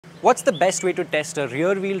What's the best way to test a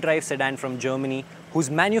rear-wheel drive sedan from Germany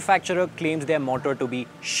whose manufacturer claims their motto to be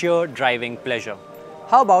sheer driving pleasure?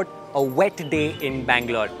 How about a wet day in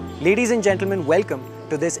Bangalore? Ladies and gentlemen, welcome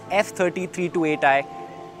to this F30 328i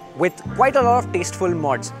with quite a lot of tasteful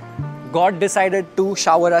mods. God decided to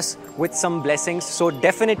shower us with some blessings, so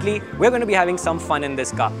definitely we're going to be having some fun in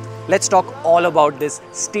this car. Let's talk all about this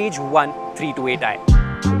Stage 1 328i.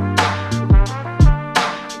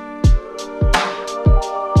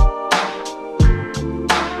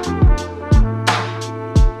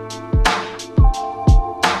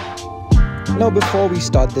 Now before we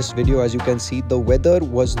start this video, as you can see, the weather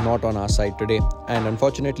was not on our side today, and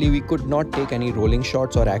unfortunately we could not take any rolling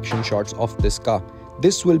shots or action shots of this car.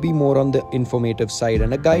 This will be more on the informative side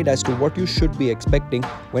and a guide as to what you should be expecting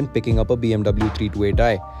when picking up a BMW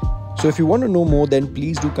 328i. So if you want to know more, then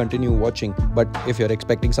please do continue watching, but if you're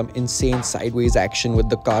expecting some insane sideways action with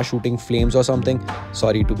the car shooting flames or something,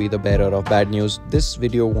 sorry to be the bearer of bad news, this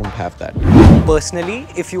video won't have that. Personally,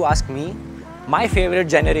 if you ask me, my favorite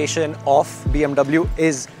generation of BMW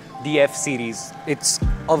is the F series. It's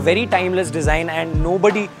a very timeless design and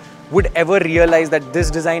nobody would ever realize that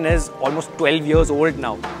this design is almost 12 years old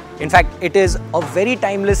now. In fact, it is a very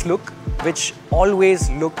timeless look which always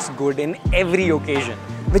looks good in every occasion,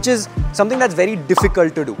 which is something that's very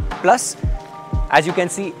difficult to do. Plus, as you can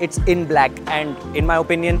see, it's in black, and in my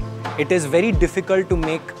opinion, it is very difficult to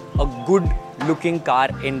make a good looking car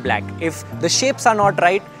in black. If the shapes are not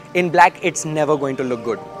right, in black, it's never going to look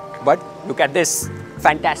good. But look at this,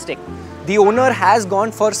 fantastic. The owner has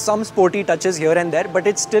gone for some sporty touches here and there, but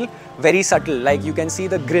it's still very subtle. Like you can see,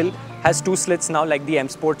 the grille has two slits now, like the M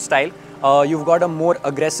Sport style. You've got a more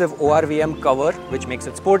aggressive ORVM cover, which makes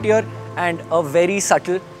it sportier, and a very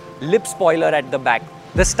subtle lip spoiler at the back.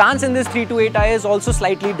 The stance in this 328i is also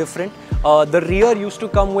slightly different. The rear used to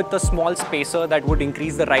come with a small spacer that would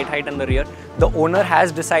increase the ride height in the rear. The owner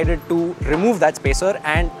has decided to remove that spacer,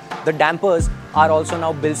 and the dampers are also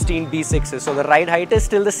now Bilstein B6s. So the ride height is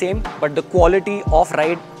still the same, but the quality of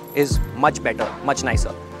ride is much better, much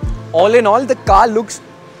nicer. All in all, the car looks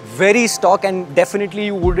very stock, and definitely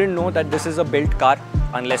you wouldn't know that this is a built car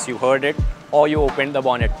unless you heard it or you opened the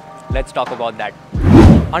bonnet. Let's talk about that.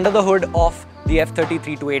 Under the hood of the F30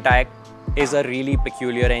 328i is a really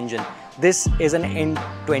peculiar engine. This is an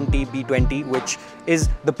N20 B20, which is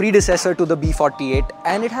the predecessor to the B48,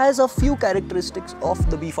 and it has a few characteristics of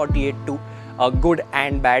the B48 too, good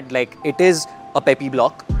and bad. Like, it is a peppy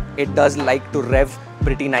block, it does like to rev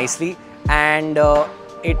pretty nicely, and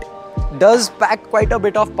it does pack quite a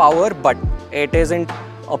bit of power, but it isn't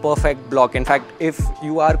a perfect block. In fact, if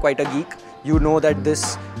you are quite a geek, you know that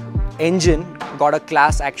this engine got a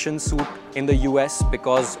class action suit in the US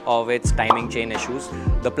because of its timing chain issues.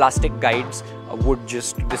 The plastic guides would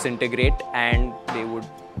just disintegrate and they would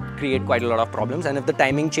create quite a lot of problems, and if the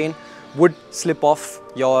timing chain would slip off,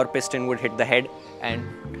 your piston would hit the head and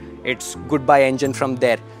it's goodbye engine from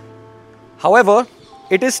there. However,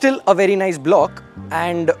 it is still a very nice block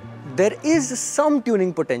and there is some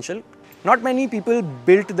tuning potential. Not many people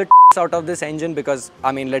built the out of this engine because,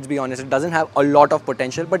 I mean, let's be honest, it doesn't have a lot of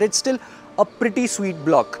potential, but it's still a pretty sweet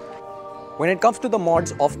block. When it comes to the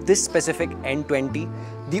mods of this specific N20,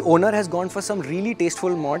 the owner has gone for some really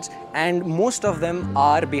tasteful mods, and most of them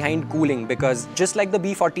are behind cooling because just like the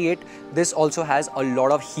B48, this also has a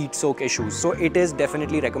lot of heat soak issues. So it is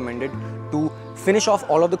definitely recommended to finish off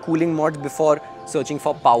all of the cooling mods before searching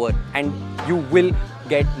for power, and you will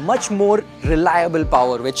get much more reliable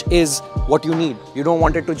power, which is what you need. You don't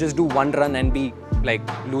want it to just do one run and be like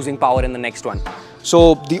losing power in the next one.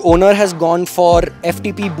 So the owner has gone for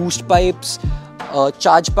FTP boost pipes,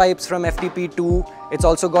 charge pipes from FTP2. It's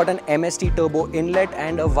also got an MST turbo inlet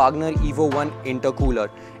and a Wagner Evo 1 intercooler.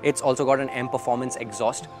 It's also got an M Performance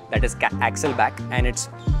exhaust that is axle back, and it's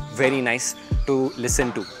very nice to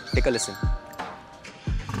listen to. Take a listen.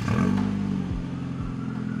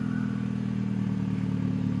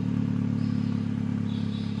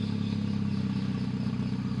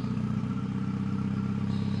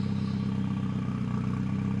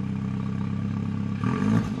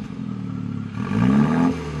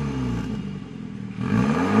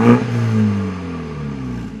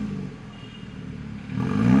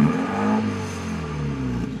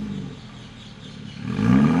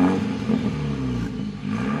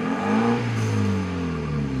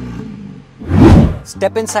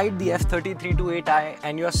 Step inside the F30 328i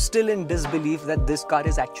and you're still in disbelief that this car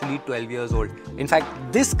is actually 12 years old. In fact,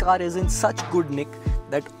 this car is in such good nick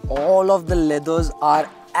that all of the leathers are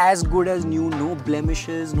as good as new, no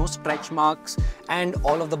blemishes, no stretch marks, and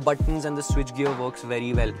all of the buttons and the switch gear works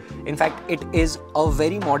very well. In fact, it is a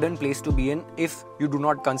very modern place to be in if you do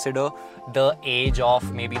not consider the age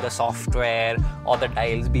of maybe the software or the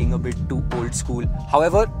dials being a bit too old school.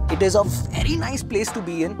 However, it is a very nice place to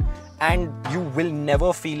be in, and you will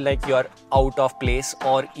never feel like you're out of place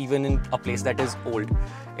or even in a place that is old.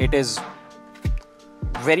 It is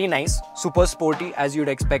very nice, super sporty as you'd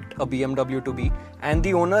expect a BMW to be, and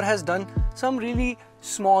the owner has done some really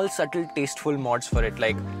small, subtle, tasteful mods for it,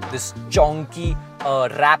 like this chonky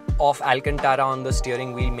wrap of Alcantara on the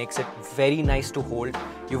steering wheel makes it very nice to hold.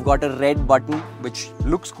 You've got a red button which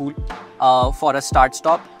looks cool for a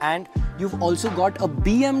start-stop, and you've also got a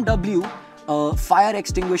BMW fire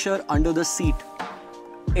extinguisher under the seat.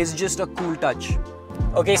 It's just a cool touch.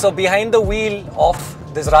 Okay, so behind the wheel of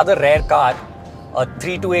this rather rare car, a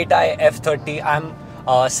 328i F30, I'm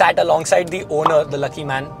sat alongside the owner, the lucky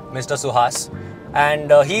man, Mr. Suhas,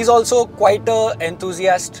 and he's also quite an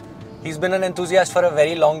enthusiast. He's been an enthusiast for a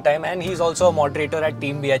very long time, and he's also a moderator at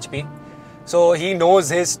Team BHP, so he knows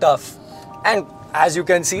his stuff. And as you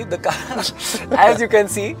can see, the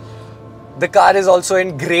car is also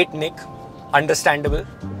in great nick, understandable.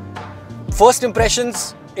 First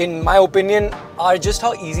impressions, in my opinion, are just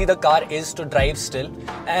how easy the car is to drive still,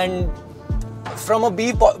 and from a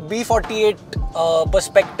B48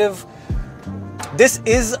 perspective, this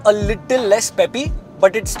is a little less peppy,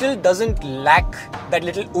 but it still doesn't lack that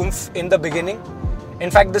little oomph in the beginning. In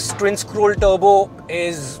fact, this twin scroll turbo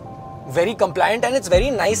is very compliant, and it's very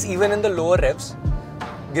nice even in the lower revs,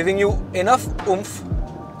 giving you enough oomph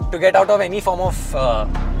to get out of any form of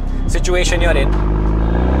situation you're in.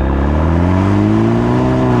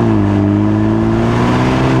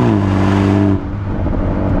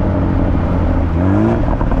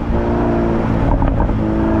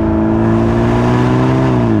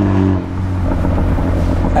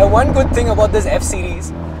 One good thing about this F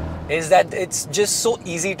series is that it's just so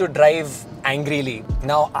easy to drive angrily.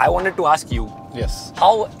 Now, I wanted to ask you, yes,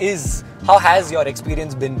 how has your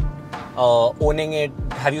experience been owning it?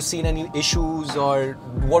 Have you seen any issues, or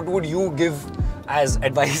what would you give as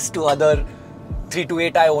advice to other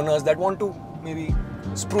 328i owners that want to maybe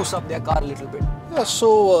spruce up their car a little bit? Yeah,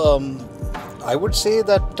 so I would say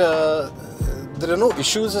that there are no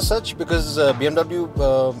issues as such, because BMW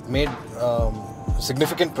made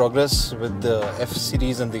significant progress with the F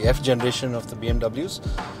series and the F generation of the BMWs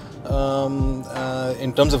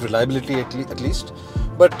in terms of reliability at least.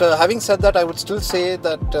 But having said that, I would still say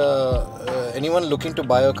that anyone looking to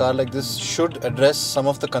buy a car like this should address some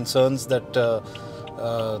of the concerns that the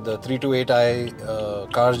 328i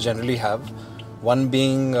cars generally have. One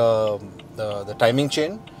being the timing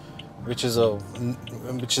chain, which is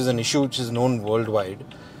an issue which is known worldwide.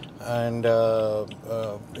 And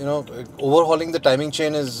overhauling the timing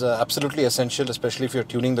chain is absolutely essential, especially if you're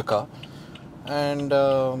tuning the car. And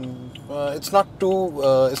it's not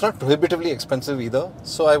prohibitively expensive either,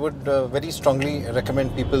 so I would very strongly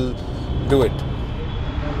recommend people do it.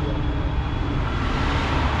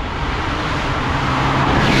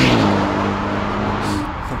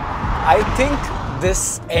 I think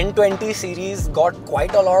this N20 series got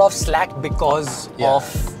quite a lot of slack because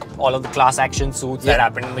of all of the class action suits that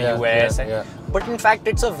happened in the US. But in fact,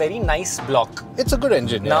 it's a very nice block. It's a good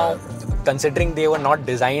engine. Now, considering they were not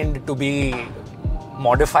designed to be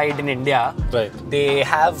modified in India, they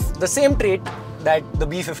have the same trait that the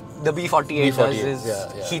B48 does,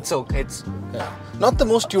 is heat soak. It's not the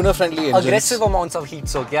most tuner friendly engines. Aggressive amounts of heat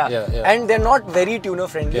soak, and they're not very tuner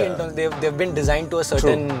friendly in terms they've been designed to a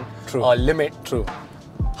certain limit. True.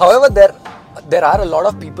 However, there are a lot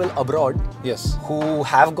of people abroad who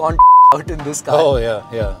have gone out in this car. Oh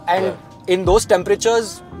yeah. And in those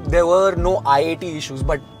temperatures, there were no IAT issues.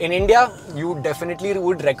 But in India, you definitely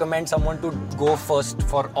would recommend someone to go first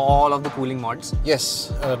for all of the cooling mods.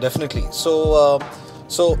 Yes, definitely. So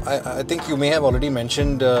I think you may have already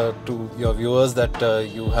mentioned to your viewers that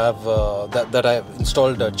you have that I have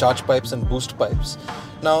installed charge pipes and boost pipes.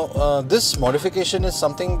 Now, this modification is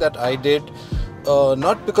something that I did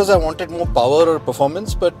not because I wanted more power or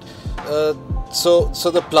performance, but so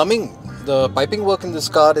the plumbing, the piping work in this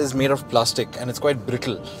car is made of plastic and it's quite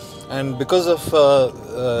brittle. And because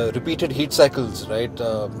of repeated heat cycles, right,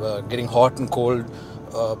 getting hot and cold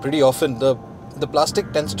pretty often, the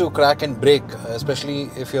plastic tends to crack and break, especially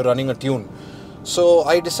if you're running a tune. So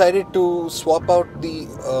I decided to swap out the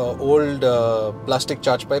old plastic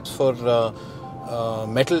charge pipes for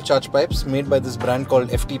metal charge pipes made by this brand called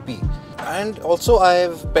FTP. And also I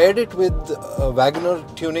have paired it with Wagoner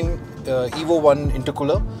tuning Evo 1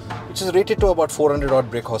 intercooler, which is rated to about 400 odd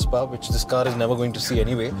brake horsepower, which this car is never going to see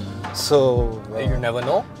anyway. So You never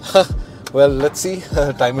know. well, let's see.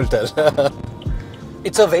 Time will tell.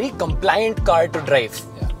 It's a very compliant car to drive.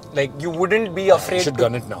 Yeah. Like you wouldn't be afraid You should to...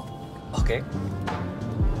 gun it now. Okay.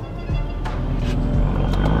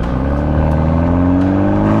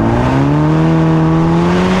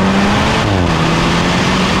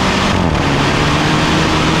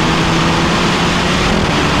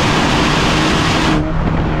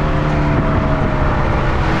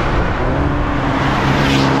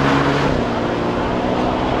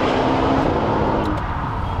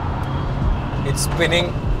 It's spinning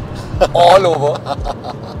all over.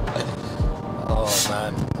 Oh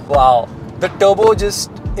man. Wow. The turbo just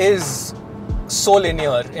is so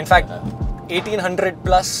linear. In fact, 1800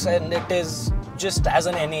 plus, and it is just as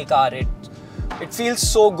an NA car. It feels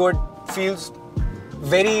so good. Feels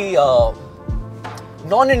very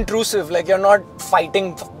non-intrusive. Like you're not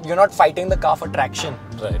fighting the car for traction.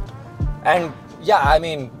 Right. And yeah, I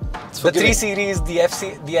mean, the 3 forgiving. Series, the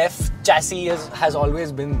F chassis has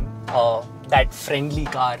always been that friendly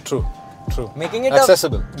car. True. Making it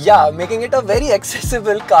accessible. Making it a very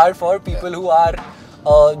accessible car for people who are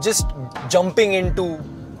just jumping into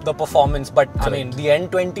the performance. But I mean, the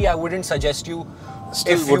N20, I wouldn't suggest you.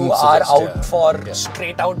 Still If you wouldn't are suggest, out yeah. for Yeah.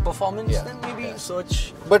 straight out performance, Yeah. then maybe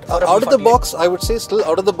search. But for a out of the B48. box, I would say still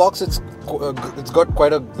out of the box, it's got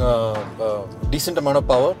quite a decent amount of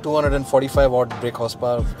power, 245 odd brake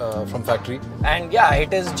horsepower from factory. And yeah,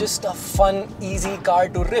 it is just a fun, easy car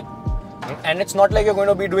to rip. And it's not like you're going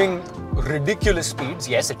to be doing ridiculous speeds.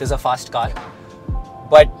 Yes, it is a fast car,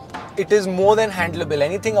 but it is more than handleable.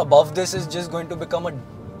 Anything above this is just going to become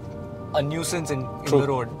a nuisance in the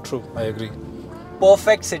road. True, I agree.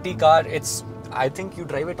 Perfect city car. I think you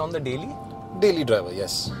drive it on the daily. Daily driver,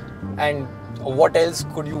 yes. And what else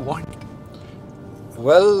could you want?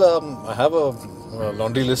 Well, I have a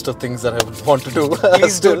laundry list of things that I would want to do.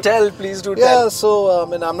 Please still. do tell. Please do Yeah, tell.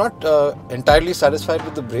 so and I'm not entirely satisfied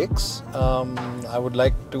with the brakes. I would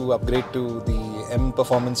like to upgrade to the M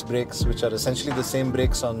Performance brakes, which are essentially the same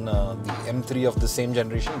brakes on the M3 of the same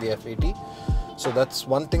generation, the F80. So that's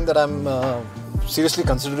one thing that I'm seriously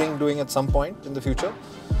considering doing at some point in the future.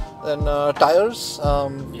 Then tires,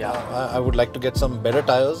 I would like to get some better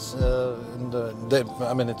tires.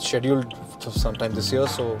 I mean, it's scheduled for sometime this year,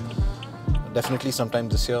 so definitely sometime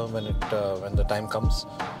this year when the time comes.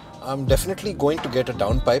 I'm definitely going to get a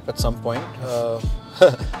downpipe at some point. A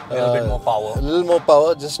little bit more power. A little more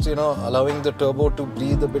power, just allowing the turbo to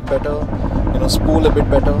breathe a bit better, spool a bit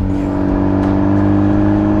better.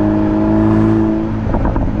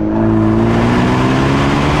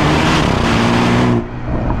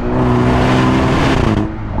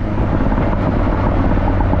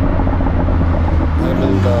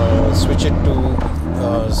 Switch it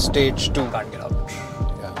to stage 2. Can't get out.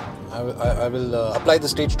 Yeah, I will apply the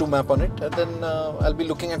stage 2 map on it, and then I'll be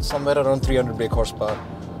looking at somewhere around 300 brake horsepower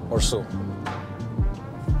or so.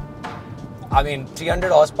 I mean,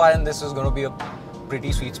 300 horsepower, and this is going to be a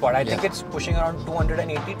pretty sweet spot. I think it's pushing around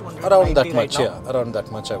 280, 290 Around that right much, now. yeah. Around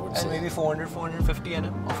that much, I would And say. maybe 400, 450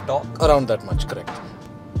 Nm of torque. Around that much, correct.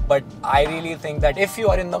 But I really think that if you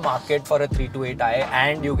are in the market for a 328i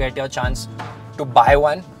and you get your chance to buy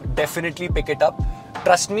one, definitely pick it up.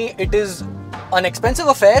 Trust me, it is an expensive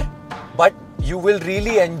affair, but you will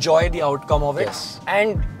really enjoy the outcome of it. Yes.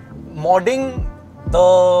 And modding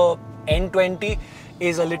the N20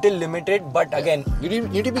 is a little limited, but again, You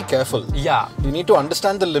need to be careful. yeah, You need to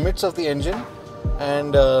understand the limits of the engine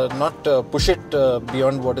and not push it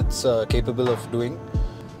beyond what it's capable of doing.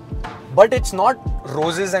 but it's not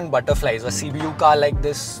roses and butterflies. A CBU car like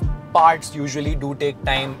this, parts usually do take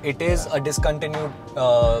time. It is a discontinued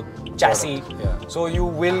chassis, so you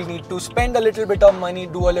will need to spend a little bit of money,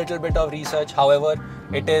 do a little bit of research. However,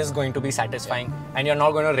 it is going to be satisfying and you're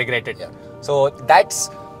not going to regret it. So that's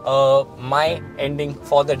my ending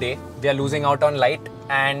for the day. We are losing out on light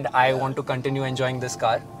and I want to continue enjoying this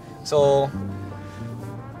car. So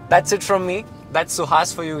that's it from me. That's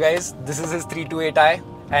Suhas for you guys. This is his 328i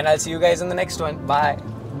and I'll see you guys in the next one. Bye.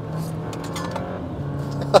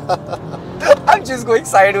 I'm just going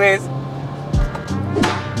sideways.